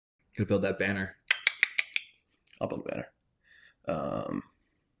Gotta build that banner. I'll build a banner.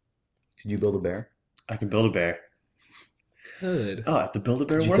 Could you build a bear? I can build a bear. Good. Oh, at the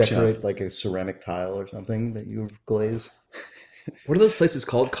Build-A-Bear Could you workshop. decorate like a ceramic tile or something that you glaze? What are those places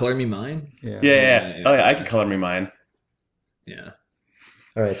called? Color Me Mine? Yeah. Oh, yeah, I can color me mine. Yeah.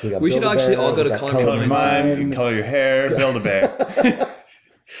 All right, so we got. We should actually all go to Color Me Color me Mine. mine. You can color your hair. Build a bear.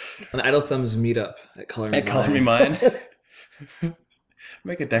 An Idle Thumbs meetup at Color Me At Mine. color me mine.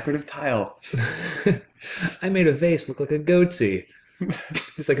 Make a decorative tile. I made a vase look like a goatsy.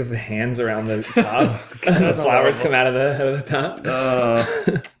 Just like with the hands around the top. The flowers come out of the top.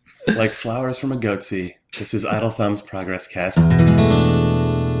 Like flowers from a goatsy. This is Idle Thumbs Progresscast.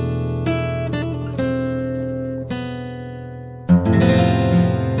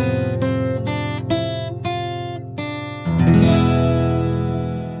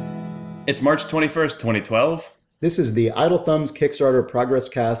 It's March 21st, 2012. This is the Idle Thumbs Kickstarter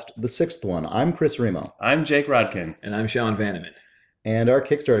Progresscast, the 6th one. I'm Chris Remo. I'm Jake Rodkin. And I'm Sean Vanneman. And our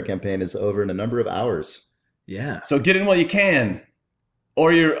Kickstarter campaign is over in a number of hours. Yeah. So get in while you can.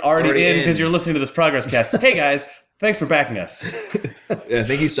 Or you're already in because you're listening to this Progresscast. Hey guys, thanks for backing us. Yeah,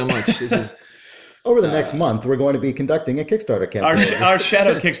 thank you so much. This is Over the next month, we're going to be conducting a Kickstarter campaign. Our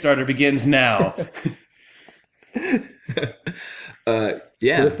shadow Kickstarter begins now.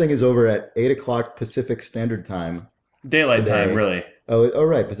 yeah. So this thing is over at 8 o'clock Pacific Standard Time. Daylight today. time, really. Oh,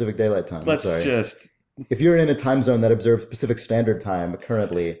 right, Pacific Daylight Time. Let's just... If you're in a time zone that observes Pacific Standard Time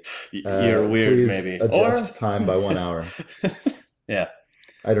currently, you're weird, please maybe. Adjust time by 1 hour. Yeah.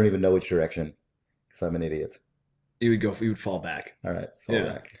 I don't even know which direction because I'm an idiot. You would fall back. All right, fall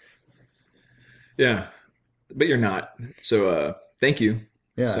back. Yeah. But you're not. So thank you.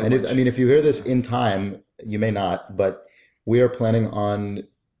 Yeah, so and much. if you hear this in time, you may not, but we are planning on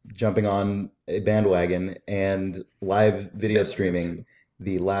jumping on a bandwagon and live video streaming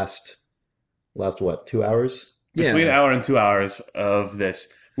the last what, 2 hours? Between an hour and 2 hours of this.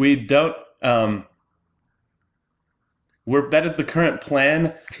 We don't... that is the current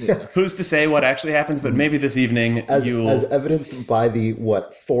plan. Yeah. Who's to say what actually happens? But maybe this evening As evidenced by the,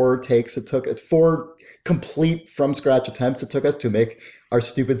 4 takes it took, 4 complete from-scratch attempts it took us to make our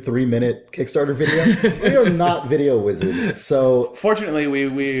stupid 3-minute Kickstarter video. We are not video wizards, so... Fortunately,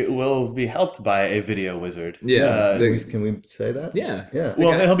 we will be helped by a video wizard. Yeah. Can we say that? Yeah. Yeah.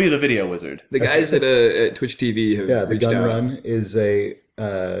 Well, he'll be the video wizard. The guys at Twitch TV have The reached Gun out. Run is a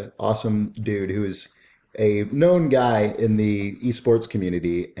awesome dude who is a known guy in the esports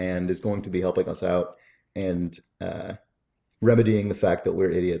community and is going to be helping us out and remedying the fact that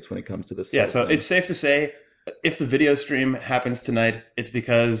we're idiots when it comes to this. Yeah, so it's safe to say if the video stream happens tonight, it's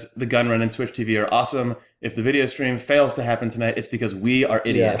because the Gun Run and Twitch TV are awesome. If the video stream fails to happen tonight, it's because we are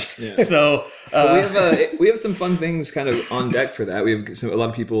idiots. Yes. Yeah. So we have some fun things kind of on deck for that. We have a lot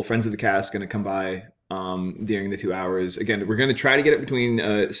of people, friends of the cast, going to come by during the 2 hours. Again, we're going to try to get it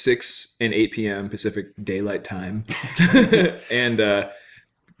between 6 and 8 p.m. Pacific Daylight Time, and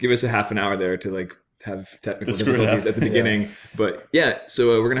give us a half an hour there to have technical difficulties at the beginning. But yeah,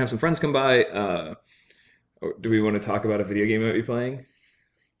 so we're gonna have some friends come by. Do we want to talk about a video game we might be playing?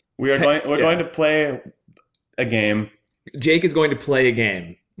 we're going to play a game. Jake is going to play a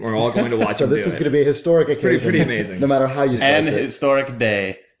game. We're all going to watch so him do this is it. going to be a historic occasion. pretty amazing. No matter how you slice And it. historic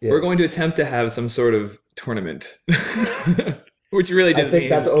day. Yes. We're going to attempt to have some sort of tournament, which really didn't I think mean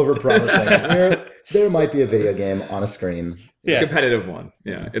that's overpromising. There might be a video game on a screen. Yeah. competitive one.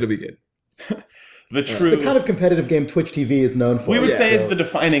 Yeah, it'll be good. The true... The kind of competitive game Twitch TV is known for. we would say so- it's the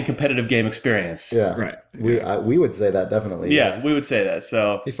defining competitive game experience. Yeah. Right. We would say that definitely. Yeah, yes. we would say that.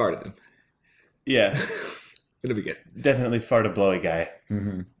 So, He farted him. yeah, It'll be good. definitely fart a blowy guy.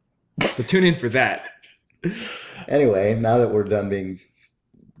 So tune in for that. Anyway, now that we're done being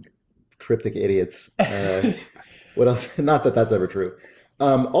cryptic idiots, what else? Not that that's ever true.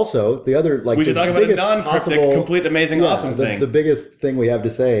 Also, the other We should talk about a non-cryptic, complete, amazing, awesome thing. The biggest thing we have to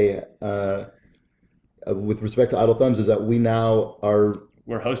say with respect to Idle Thumbs is that we now are.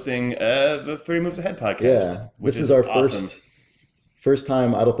 We're hosting the 3 Moves Ahead podcast. Yeah, which this is our awesome. first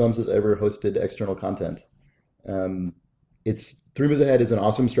time Idle Thumbs has ever hosted external content. It's 3 Moves Ahead is an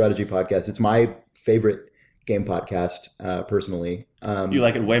awesome strategy podcast. It's my favorite game podcast, personally. You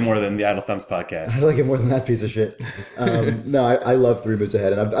like it way more than the Idle Thumbs podcast. I like it more than that piece of shit. No, I love 3 Moves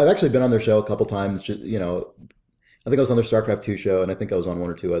Ahead, and I've actually been on their show a couple times. Just, I think I was on their StarCraft 2 show, and I think I was on 1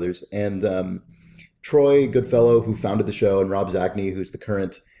 or 2 others. And Troy Goodfellow, who founded the show, and Rob Zachney, who's the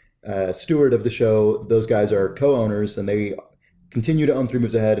current steward of the show, those guys are co-owners, and they continue to own 3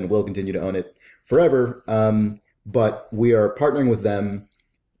 Moves Ahead and will continue to own it forever. But we are partnering with them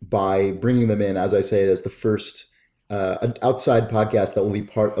by bringing them in, as I say, as the first an outside podcast that will be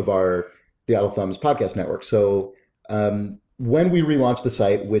part of the Idle Thumbs podcast network. So when we relaunch the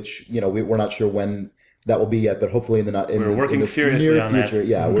site, which we're not sure when that will be yet, but hopefully we're working furiously near on future. that.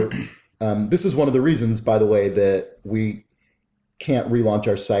 Yeah, we're. This is one of the reasons, by the way, that we can't relaunch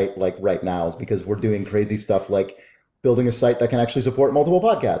our site like right now, is because we're doing crazy stuff like building a site that can actually support multiple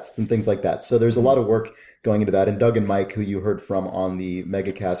podcasts and things like that. So there's a lot of work going into that. And Doug and Mike, who you heard from on the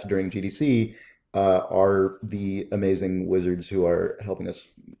Megacast during GDC, are the amazing wizards who are helping us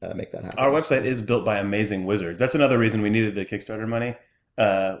make that happen. Our website is built by amazing wizards. That's another reason we needed the Kickstarter money.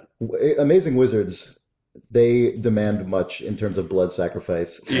 Amazing wizards, they demand much in terms of blood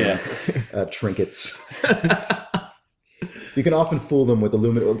sacrifice and trinkets. You can often fool them with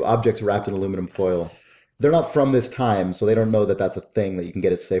objects wrapped in aluminum foil. They're not from this time, so they don't know that that's a thing that you can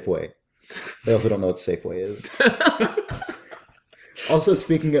get at Safeway. They also don't know what Safeway is. Also,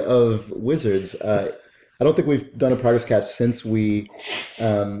 speaking of wizards, I don't think we've done a Progresscast since we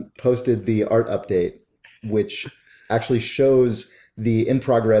posted the art update, which actually shows the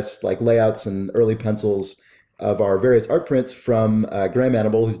in-progress layouts and early pencils of our various art prints from Graham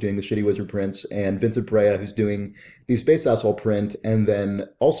Annable, who's doing the Shitty Wizard prints, and Vincent Perea, who's doing the Space Asshole print, and then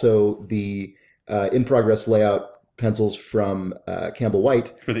also the in-progress layout pencils from Campbell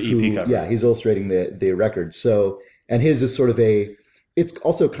White. For the EP cover. Yeah, he's illustrating the record. So, and his is sort of it's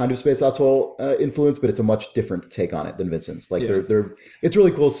also kind of Space Asshole influence, but it's a much different take on it than Vincent's. It's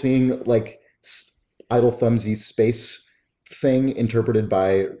really cool seeing Idle Thumbsy space thing interpreted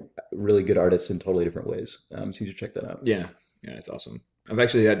by really good artists in totally different ways. So you should check that out. Yeah, it's awesome. I've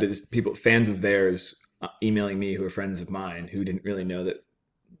actually had fans of theirs emailing me who are friends of mine who didn't really know that.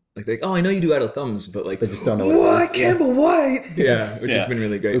 They're like, oh, I know you do Idle Thumbs, but they just don't know what it is. Campbell White! Yeah, which has been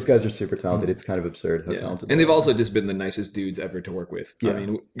really great. Those guys are super talented. It's kind of absurd how talented they are. And they've also just been the nicest dudes ever to work with. Yeah. I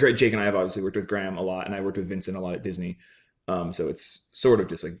mean, Jake and I have obviously worked with Graham a lot, and I worked with Vincent a lot at Disney. So it's sort of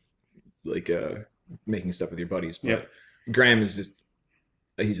just like making stuff with your buddies. But Graham is just,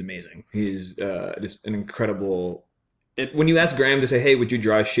 he's amazing. He's just an incredible... When you ask Graham to say, hey, would you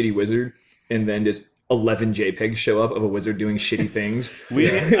draw a shitty wizard? And then just 11 JPEGs show up of a wizard doing shitty things.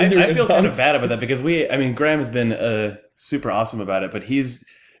 I feel kind of bad about that because Graham has been super awesome about it, but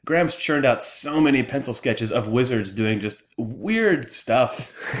Graham's churned out so many pencil sketches of wizards doing just weird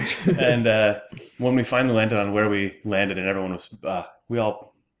stuff. And when we finally landed on where we landed and everyone was,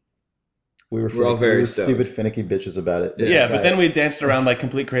 we were all very stupid, finicky bitches about it. Yeah, but then we danced around like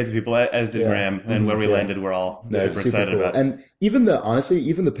complete crazy people, as did Graham, and where we landed, we're all super excited about. And even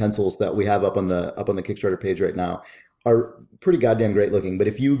the pencils that we have up on the Kickstarter page right now are pretty goddamn great looking. But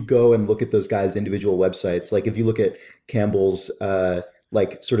if you go and look at those guys' individual websites, like if you look at Campbell's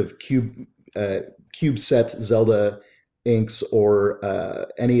sort of cube set Zelda inks, or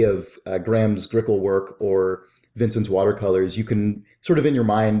any of Graham's Grickle work, or Vincent's watercolors, you can sort of in your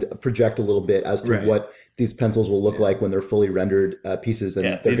mind project a little bit as to what these pencils will look like when they're fully rendered pieces.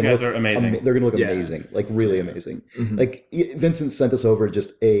 And these guys are amazing. They're going to look amazing, really amazing. Mm-hmm. Vincent sent us over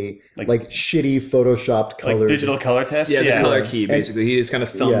just a shitty photoshopped color, digital color test. Yeah, the color key basically. He just kind of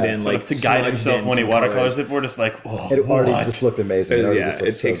thumbed in to guide himself when he watercolors it. We're just like, it already just looked amazing.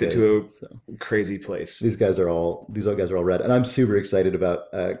 It takes it to a crazy place. These guys are all red, and I'm super excited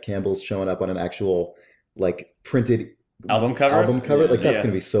about Campbell's showing up on an actual printed album cover. That's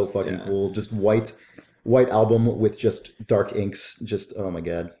gonna be so fucking cool. Just white album with just dark inks. Just, oh my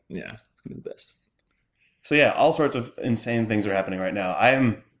god. Yeah, it's gonna be the best. So all sorts of insane things are happening right now.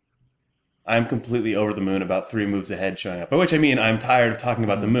 I'm completely over the moon about 3 Moves Ahead showing up. By which I mean I'm tired of talking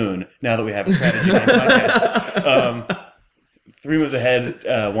about the moon now that we have a strategy podcast. 3 Moves Ahead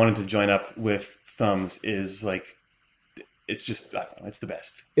wanting to join up with Thumbs is it's just, I don't know, it's the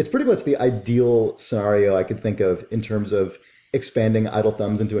best. It's pretty much the ideal scenario I could think of in terms of expanding Idle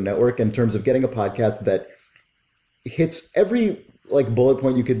Thumbs into a network, in terms of getting a podcast that hits every bullet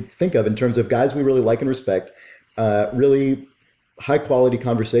point you could think of in terms of guys we really like and respect, really high quality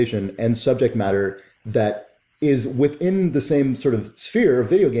conversation and subject matter that is within the same sort of sphere of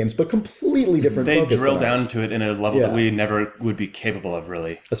video games, but completely different. They drill down to it in a level that we never would be capable of,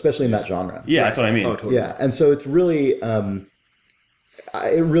 really. Especially in that genre. Yeah, that's what I mean. Oh, totally. Yeah, and so it's really,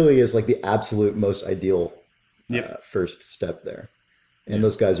 it really is the absolute most ideal first step there. And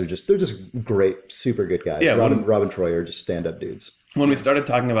those guys they're just great, super good guys. Yeah, Rob and Troy are just stand-up dudes. When we started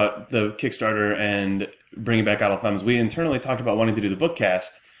talking about the Kickstarter and bringing back Idle Thumbs, we internally talked about wanting to do the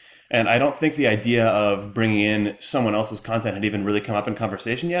bookcast. And I don't think the idea of bringing in someone else's content had even really come up in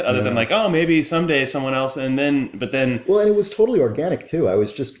conversation yet, other than maybe someday someone else, but then... Well, and it was totally organic, too.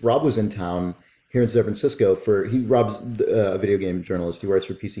 Rob was in town, here in San Francisco. Rob's a video game journalist. He writes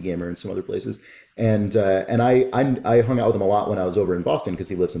for PC Gamer and some other places. And I hung out with him a lot when I was over in Boston because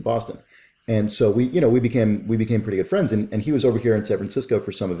he lives in Boston. And so we became pretty good friends. And he was over here in San Francisco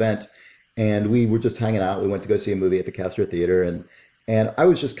for some event, and we were just hanging out. We went to go see a movie at the Castro Theater, and I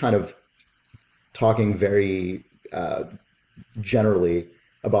was just kind of talking very generally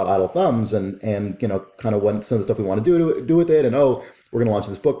about Idle Thumbs and kind of what some of the stuff we want to do with it. And we're going to launch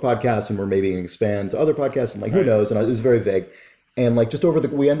this book podcast, and we're maybe going to expand to other podcasts, and who knows? And it was very vague. And just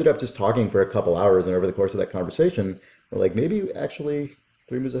we ended up just talking for a couple hours, and over the course of that conversation, we're like, maybe actually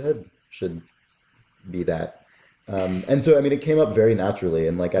 3 Moves Ahead should be that. And so, it came up very naturally,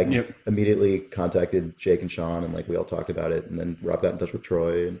 and I immediately contacted Jake and Sean, and we all talked about it, and then Rob got in touch with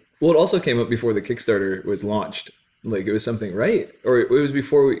Troy. And... Well, it also came up before the Kickstarter was launched. It was something, right? Or it was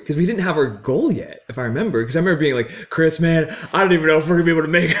before because we didn't have our goal yet, if I remember. Because I remember being like, Chris, man, I don't even know if we're going to be able to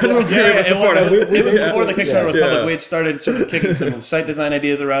make it. It was before the Kickstarter was public. We had started sort of kicking some site design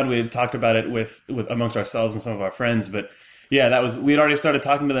ideas around. We had talked about it with amongst ourselves and some of our friends. But yeah, we had already started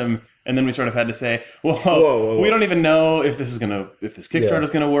talking to them. And then we sort of had to say, whoa. We don't even know if this Kickstarter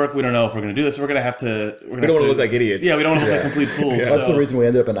is going to work. We don't know if we're going to do this. We're going to have to. We don't want to look like idiots. Yeah, we don't want to look like complete fools. That's the reason we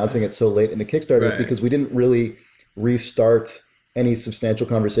ended up announcing it so late in the Kickstarter, is because we didn't really restart any substantial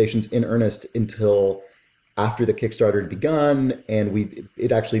conversations in earnest until after the Kickstarter had begun, and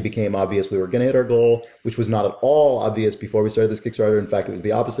it actually became obvious we were going to hit our goal, which was not at all obvious before we started this Kickstarter. In fact, it was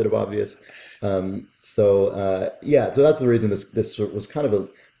the opposite of obvious. So that's the reason this was kind of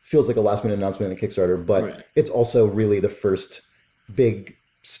feels like a last minute announcement in the Kickstarter, but it's also really the first big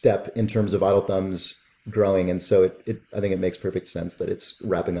step in terms of Idle Thumbs growing, and so I think it makes perfect sense that it's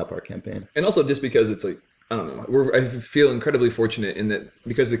wrapping up our campaign. And also just because it's I don't know. I feel incredibly fortunate in that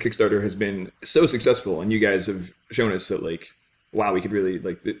because the Kickstarter has been so successful, and you guys have shown us that wow, we could really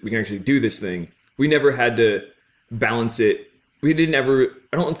we can actually do this thing. We never had to balance it. We didn't ever.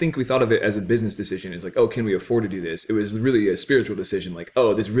 I don't think we thought of it as a business decision. It's can we afford to do this? It was really a spiritual decision.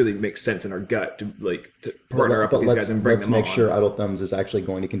 This really makes sense in our gut to partner up with these guys and bring them on. Let's make sure Idle Thumbs is actually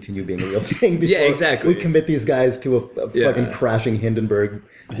going to continue being a real thing. Yeah, exactly. We commit these guys to a fucking crashing Hindenburg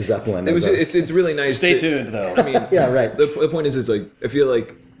Zeppelin. It's really nice. Stay tuned, though. Yeah, right. The point is I feel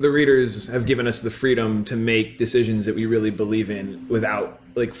like the readers have given us the freedom to make decisions that we really believe in without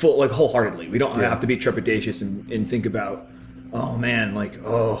wholeheartedly. We don't have to be trepidatious and think about, oh man,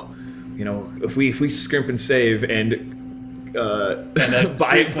 if we scrimp and save and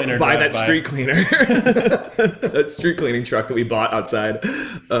buy that street cleaner, that street cleaning truck that we bought outside,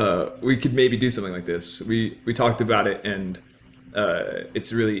 we could maybe do something like this. We talked about it, and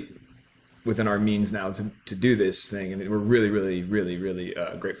it's really within our means now to do this thing, and we're really, really, really, really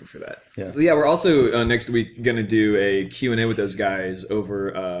grateful for that. Yeah. So we're also next week going to do a Q&A with those guys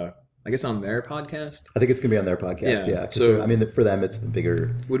over. I guess on their podcast. I think it's going to be on their podcast. Yeah. So for them, it's the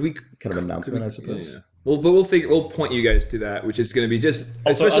bigger kind of announcement, I suppose. Yeah. Well, but we'll point you guys to that, which is going to be just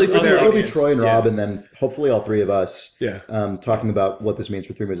especially for their audience. It'll be Troy and Rob, and then hopefully all three of us. Yeah. Talking about what this means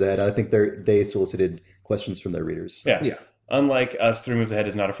for 3 Moves Ahead. And I think they solicited questions from their readers. Yeah. Yeah. Unlike us, 3 Moves Ahead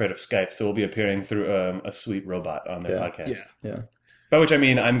is not afraid of Skype, so we'll be appearing through a sweet robot on their podcast. Yeah. By which I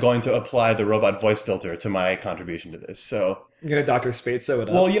mean I'm going to apply the robot voice filter to my contribution to this. So you're gonna Dr. Spadeso it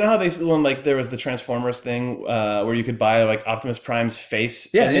up. Well, you know how there was the Transformers thing where you could buy Optimus Prime's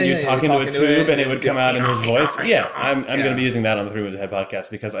face and then you'd talk into a tube and it would come out in his voice. Yeah, I'm going to be using that on the 3 Moves Ahead podcast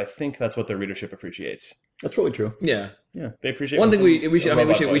because I think that's what their readership appreciates. That's probably true. Yeah, they appreciate. One thing we should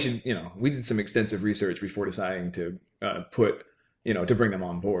we did some extensive research before deciding to to bring them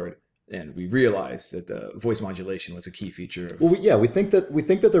on board. And we realized that the voice modulation was a key feature. We think that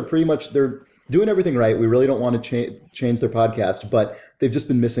they're doing everything right. We really don't want to change their podcast, but they've just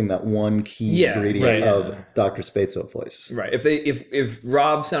been missing that one key ingredient of Dr. Spadeso voice. Right. If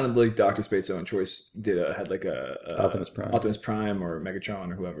Rob sounded like Dr. Spadeso and Choice had Optimus Prime or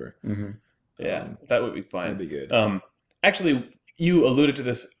Megatron or whoever. Mm-hmm. That would be fine. That'd be good. Actually, you alluded to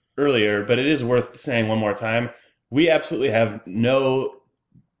this earlier, but it is worth saying one more time. We absolutely have no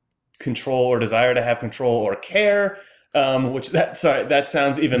control or desire to have control or care, that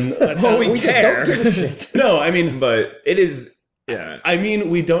sounds even. We care. Just don't give a shit. No, I mean, but it is. Yeah, I mean,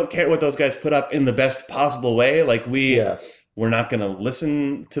 we don't care what those guys put up in the best possible way. We're not going to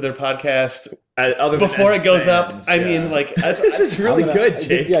listen to their podcast before it goes up. I mean, this is really good,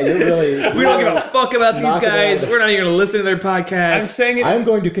 Jake. You're really. We don't give a fuck about these guys. We're not even going to listen to their podcast. I'm saying it. I'm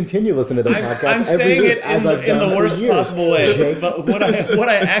going to continue listening to their podcast. I'm saying it in the worst possible way. Jake. But what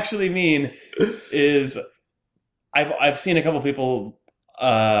I actually mean is, I've seen a couple people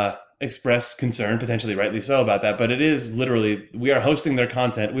express concern, potentially rightly so, about that. But it is literally, we are hosting their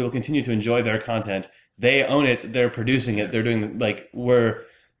content. We will continue to enjoy their content. They own it. They're producing it. They're doing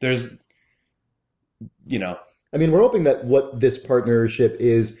there's, you know. I mean, we're hoping that what this partnership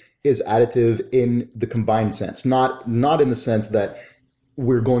is additive in the combined sense, not in the sense that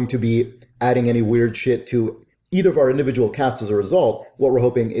we're going to be adding any weird shit to either of our individual casts as a result. What we're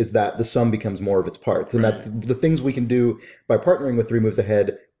hoping is that the sum becomes more of its parts, and that the things we can do by partnering with Three Moves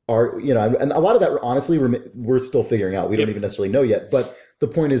Ahead are, you know, and a lot of that, honestly, we're still figuring out. We don't even necessarily know yet, but the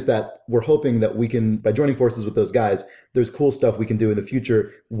point is that we're hoping that we can, by joining forces with those guys, there's cool stuff we can do in the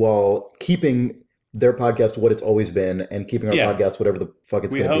future while keeping their podcast what it's always been and keeping our podcast whatever the fuck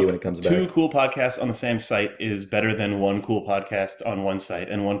it's going to be when it comes back. 2 cool podcasts on the same site is better than 1 cool podcast on one site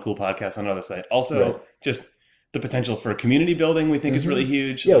and 1 cool podcast on another site. Also, just the potential for community building we think is really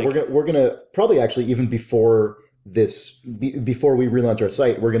huge. Yeah, we're gonna probably actually even before this, before we relaunch our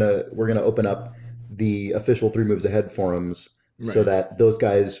site, we're gonna open up the official Three Moves Ahead forums so that those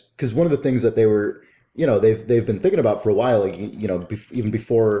guys, because one of the things that they were, you know, they've been thinking about for a while, like, you know, even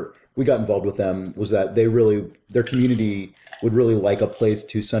before we got involved with them, was that their community would really like a place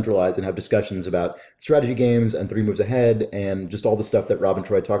to centralize and have discussions about strategy games and Three Moves Ahead and just all the stuff that Rob and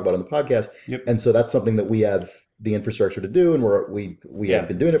Troy talk about on the podcast. And so that's something that we have the infrastructure to do, and we have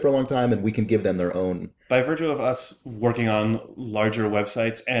been doing it for a long time, and we can give them their own. By virtue of us working on larger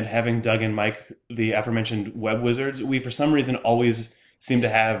websites and having Doug and Mike, the aforementioned web wizards, we for some reason always seem to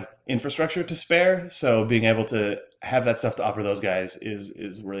have infrastructure to spare. So being able to have that stuff to offer those guys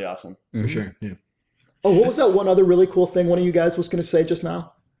is really awesome. For sure. Yeah. Oh, what was that one other really cool thing one of you guys was going to say just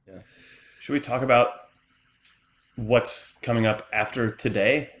now? Yeah. Should we talk about what's coming up after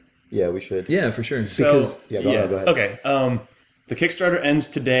today? Yeah, we should. Yeah, for sure. Go ahead. Okay. The Kickstarter ends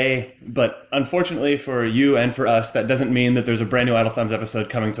today, but unfortunately for you and for us, that doesn't mean that there's a brand new Idle Thumbs episode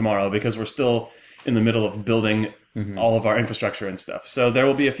coming tomorrow, because we're still in the middle of building all of our infrastructure and stuff. So there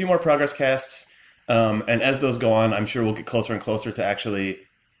will be a few more progress casts, and as those go on, I'm sure we'll get closer and closer to actually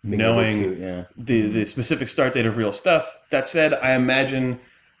knowing the specific start date of real stuff. That said, I imagine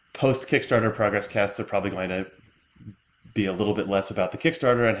post Kickstarter progress casts are probably going to be a little bit less about the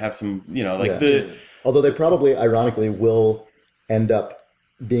Kickstarter and have some, you know, like although they probably, ironically, will end up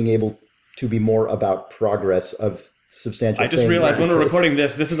being able to be more about progress of substantial. I just realized when we're recording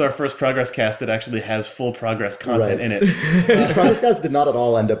this is our first progress cast that actually has full progress content in it. These progress casts did not at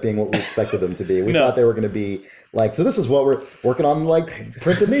all end up being what we expected them to be. We thought they were going to be like, so this is what we're working on, like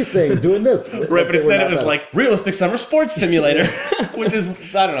printing these things, doing this. Right, but instead it was like realistic summer sports simulator, which is,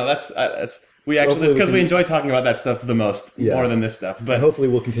 I don't know, that's we actually, it's because we enjoy talking about that stuff the most, more than this stuff. But and hopefully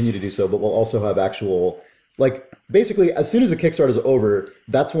we'll continue to do so, but we'll also have actual, like, basically, as soon as the Kickstarter is over,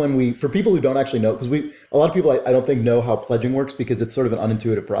 that's when we, for people who don't actually know, because a lot of people I don't think know how pledging works, because it's sort of an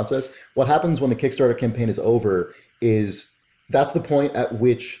unintuitive process. What happens when the Kickstarter campaign is over is that's the point at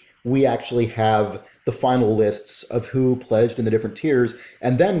which we actually have the final lists of who pledged in the different tiers.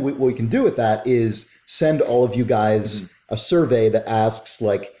 And then what we can do with that is send all of you guys a survey that asks,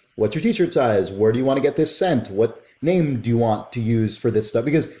 like, what's your t-shirt size? Where do you want to get this sent? What name do you want to use for this stuff?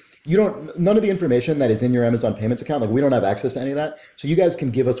 Because none of the information that is in your Amazon Payments account, like, we don't have access to any of that. So you guys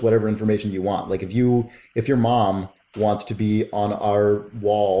can give us whatever information you want. Like, if your mom wants to be on our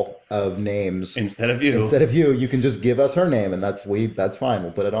wall of names instead of you, you can just give us her name, and that's fine.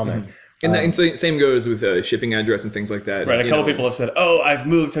 We'll put it on there. And so same goes with shipping address and things like that. Right. A couple people have said, "Oh, I've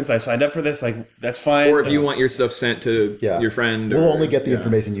moved since I signed up for this." Like, that's fine. Or if you want your stuff sent to your friend, we'll only get the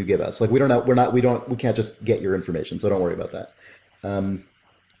information you give us. Like, we can't just get your information. So don't worry about that.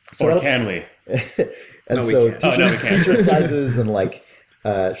 Or can we? And so t-shirt sizes and like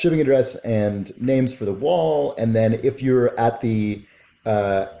shipping address and names for the wall. And then if you're at the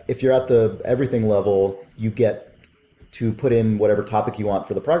everything level, you get to put in whatever topic you want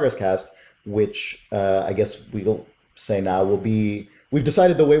for the progress cast, which I guess we'll say now will be, we've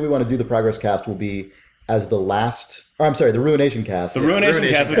decided the way we want to do the progress cast will be as the Ruination cast. The Ruination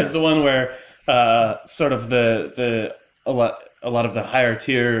cast, which is the one where sort of a lot of the higher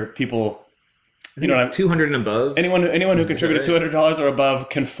tier people, you know, 200 and above. Anyone who contributed $200 or above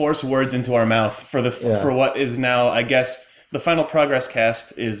can force words into our mouth for what is now, I guess, the final progress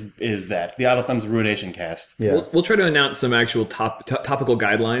cast is that the Idle Thumbs Ruination cast. Yeah. We'll try to announce some actual topical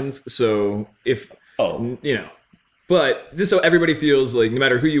guidelines. So but just so everybody feels like no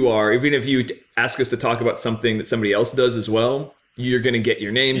matter who you are, even if you ask us to talk about something that somebody else does as well, you're going to get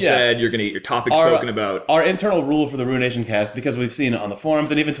your name said, you're going to get your topic spoken about. Our internal rule for the Ruination cast, because we've seen it on the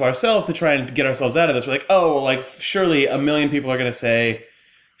forums and even to ourselves to try and get ourselves out of this, we're like, surely 1 million people are going to say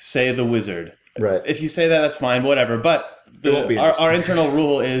the wizard. Right. If you say that, that's fine, whatever. But our internal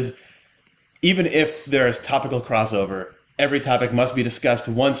rule is even if there is topical crossover, every topic must be discussed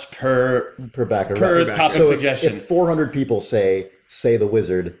once per backer. topic So suggestion. if 400 people say the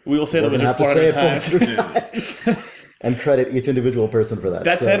wizard, We will say the we're gonna wizard have to 400 say it 400 times. And credit each individual person for that.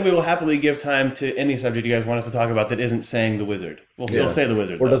 That said, we will happily give time to any subject you guys want us to talk about that isn't saying the wizard. We'll still say the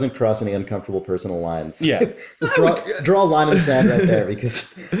wizard. Or though. doesn't cross any uncomfortable personal lines. Yeah. Just draw a line in the sand right there because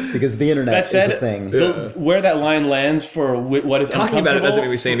the internet That said, is a thing. where that line lands for what is Talking about it uncomfortable... doesn't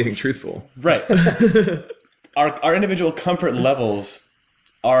mean we say anything truthful. Right. Our individual comfort levels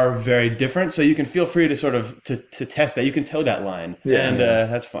are very different, so you can feel free to sort of to test that. You can toe that line, and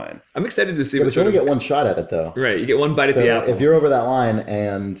that's fine. I'm excited to see. But you only get one shot at it, though. Right, you get one bite at the apple. If you're over that line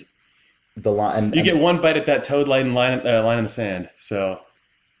and the line, You get one bite at that toad line in the sand. So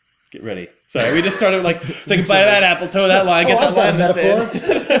get ready. Sorry, we just started like take a bite of that apple, toe that line, get that line in the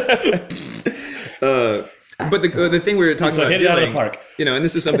sand. But the thing we were talking about hit it out of the park. And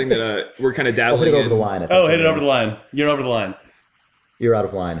this is something that we're kind of I'll dabbling hit it in. over the line. Hit it over the line. You're over the line. You're out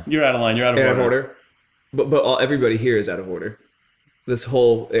of line. You're out of line. You're out of order. But everybody here is out of order. This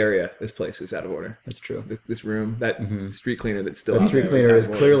whole area, this place is out of order. That's true. This room, that street cleaner that's still That out street there cleaner is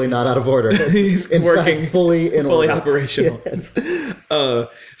clearly not out of order. He's in working fact, fully order. operational. Yes.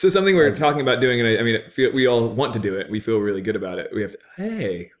 So something we're talking about doing, and I mean, we all want to do it. We feel really good about it. We have to.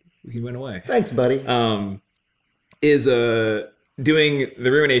 Hey, he went away. Thanks, buddy. Is doing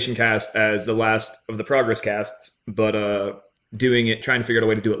the Ruination cast as the last of the Progress casts, but doing it, trying to figure out a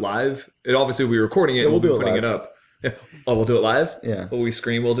way to do it live. It obviously we'll be recording it. Yeah, we'll be do it putting live. it up. Yeah. Oh, we'll do it live. Yeah. Will we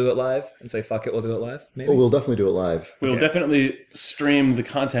scream? We'll do it live and say fuck it. We'll do it live. Maybe. We'll definitely do it live. We will definitely stream the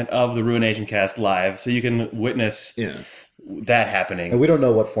content of the Ruination cast live, so you can witness that happening. And we don't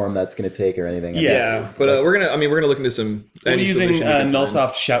know what form that's going to take or anything. Yeah, but we're gonna look into some. We're using solution we can find.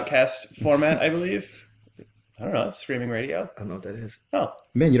 Nullsoft Shoutcast format, I believe. I don't know, streaming radio. I don't know what that is. Oh,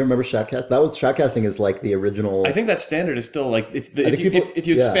 Man, you don't remember Shoutcast? Shoutcasting is like the original. I think that standard is still like if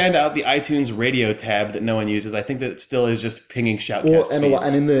you yeah. expand out the iTunes radio tab that no one uses, I think that it still is just pinging Shoutcast Well,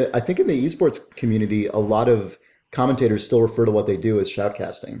 feeds. and I think in the esports community, a lot of commentators still refer to what they do as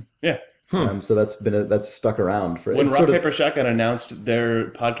shoutcasting. Yeah. So that's stuck around for When it's Rock sort of- Paper Shotgun announced their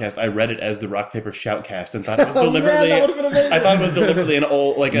podcast, I read it as the Rock Paper Shoutcast and thought it was Oh, man, deliberately. that would've been amazing. I thought it was deliberately an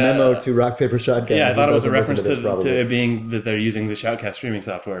old like memo a to Rock Paper Shotgun. yeah. I thought it was a Who doesn't reference listen this, to probably. it being that they're using the Shoutcast streaming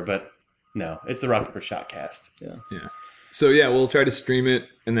software, but no, it's the Rock Paper Shotcast. Yeah. Yeah. So we'll try to stream it,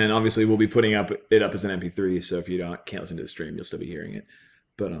 and then obviously we'll be putting it up as an MP3. So if you can't listen to the stream, you'll still be hearing it.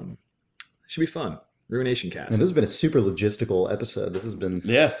 But it should be fun. Ruination cast. And this has been a super logistical episode. This has been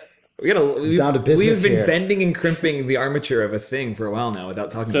We've down to business We've been here. bending and crimping the armature of a thing for a while now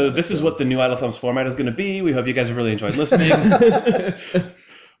without talking. So about this it. is what the new Idle Thumbs format is going to be. We hope you guys have really enjoyed listening.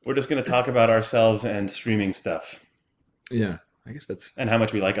 We're just going to talk about ourselves and streaming stuff Yeah, I guess that's and how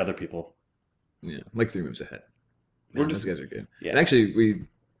much we like other people. like 3 moves ahead. We're Those just- guys are good. yeah. And actually,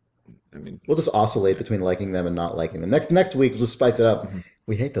 we'll just oscillate between liking them and not liking them. Next week we'll just spice it up.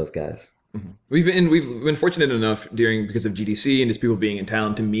 We hate those guys. we've been fortunate enough because of GDC and just people being in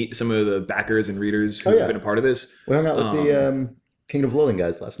town to meet some of the backers and readers who have been a part of this. We hung out with the Kingdom of Loathing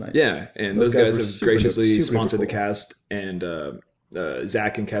guys last night. Yeah, and Those those guys guys were have super graciously super sponsored the cool. cast, and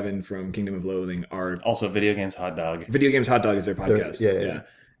Zach and Kevin from Kingdom of Loathing are Also, Video Games Hot Dog. Video Games Hot Dog is their podcast. yeah.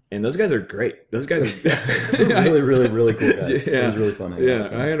 And those guys are great. Those guys are really, really, really cool guys. Yeah. It was really fun. hanging out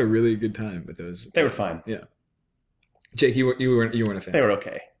with them. I had a really good time with those. They were fine. Yeah. Jake, you weren't a fan. They were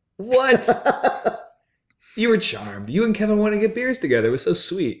okay. What? You were charmed. You and Kevin wanted to get beers together. It was so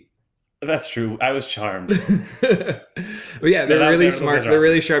sweet. That's true. I was charmed. But yeah, they're really those smart. guys are They're awesome.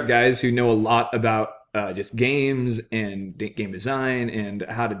 really sharp guys who know a lot about just games and game design and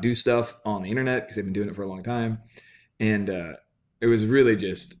how to do stuff on the internet because they've been doing it for a long time. And it was really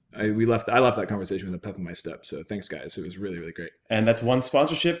just I left that conversation with a pep in my step. So thanks, guys. It was really, really great. And that's one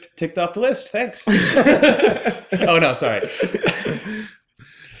sponsorship ticked off the list. Thanks. Oh, no, sorry.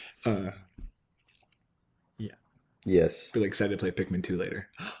 Yes. Really excited to play Pikmin 2 later.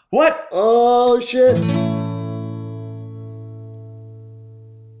 What? Oh shit!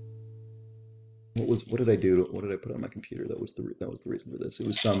 What did I do? What did I put on my computer? That was the reason for this. It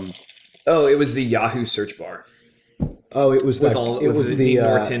was some. Oh, it was the Yahoo search bar. Oh, it was With that. all- It with was the the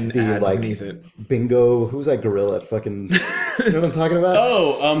Norton ads like beneath it. bingo. Who's that gorilla? Fucking. You know what I'm talking about?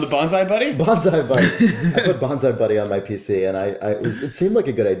 Oh, the Bonsai Buddy? Bonsai Buddy. I put Bonsai Buddy on my PC, and it seemed like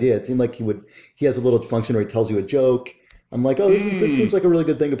a good idea. It seemed like he has a little function where he tells you a joke. I'm like, oh, this seems like a really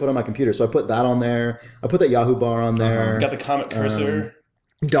good thing to put on my computer. So I put that on there. I put that Yahoo bar on there. Got the comic cursor.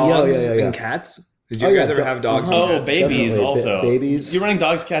 Dogs Yeah. and cats. Did you guys ever have dogs? and Oh, cats? babies Definitely. also. Babies. You're running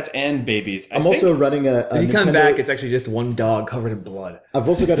dogs, cats, and babies. I'm also running a If you come Nintendo- back, it's actually just one dog covered in blood. I've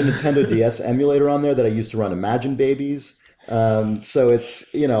also got a Nintendo DS emulator on there that I used to run Imagine Babies. So it's,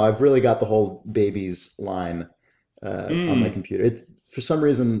 I've really got the whole babies line on my computer. It's for some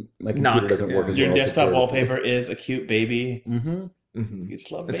reason my computer doesn't work as Your well. desktop wallpaper is a cute baby. Mm-hmm. You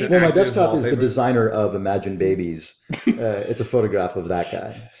just love It's babies. an Well, my active desktop is the wallpaper. designer of Imagine Babies. It's a photograph of that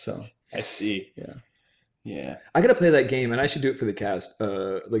guy. So I see. Yeah. Yeah. I gotta play that game, and I should do it for the cast.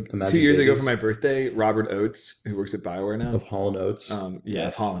 Like Imagine 2 years ago Babies. for my birthday, Robert Oates, who works at Bioware now, of Hall & Oates.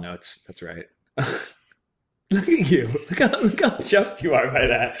 of Hall & Oates. That's right. Look at you. Look how chuffed you are by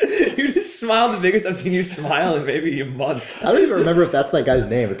that. You just smiled the biggest I've seen you smile in maybe a month. I don't even remember if that's that guy's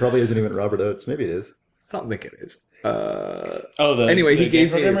name. It probably isn't even Robert Oates. Maybe it is. I don't think it is. Anyway, he gave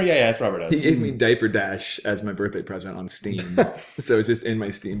me programmer? Yeah, it's Robert Oates. He gave me Diaper Dash as my birthday present on Steam. So it's just in my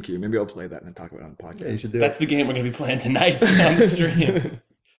Steam queue. Maybe I'll play that and talk about it on the podcast. Yeah, you should do That's it. the game we're going to be playing tonight on the stream.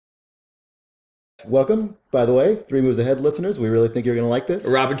 Welcome, by the way, 3 Moves Ahead listeners. We really think you're going to like this.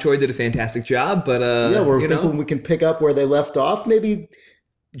 Rob and Troy did a fantastic job, but Yeah, we're thinking we can pick up where they left off, maybe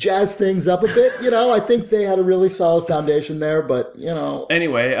jazz things up a bit. I think they had a really solid foundation there, but,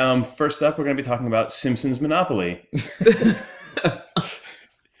 Anyway, first up, we're going to be talking about Simpsons Monopoly,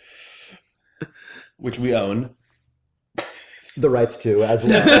 which we own. the rights to as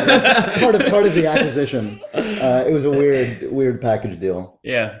well. part of the acquisition. It was a weird package deal.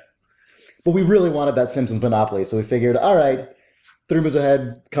 Yeah. But we really wanted that Simpsons Monopoly, so we figured, all right, 3 Moves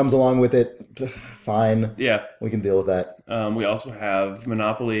Ahead comes along with it. Fine. Yeah. We can deal with that. We also have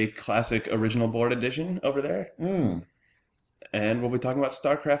Monopoly Classic Original Board Edition over there. And we'll be talking about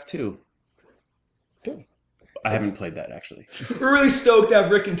StarCraft 2. Good. I haven't played that, actually. We're really stoked to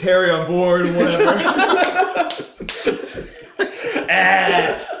have Rick and Terry on board and whatever.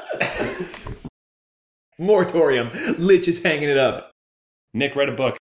 Moratorium. Lich is hanging it up. Nick read a book.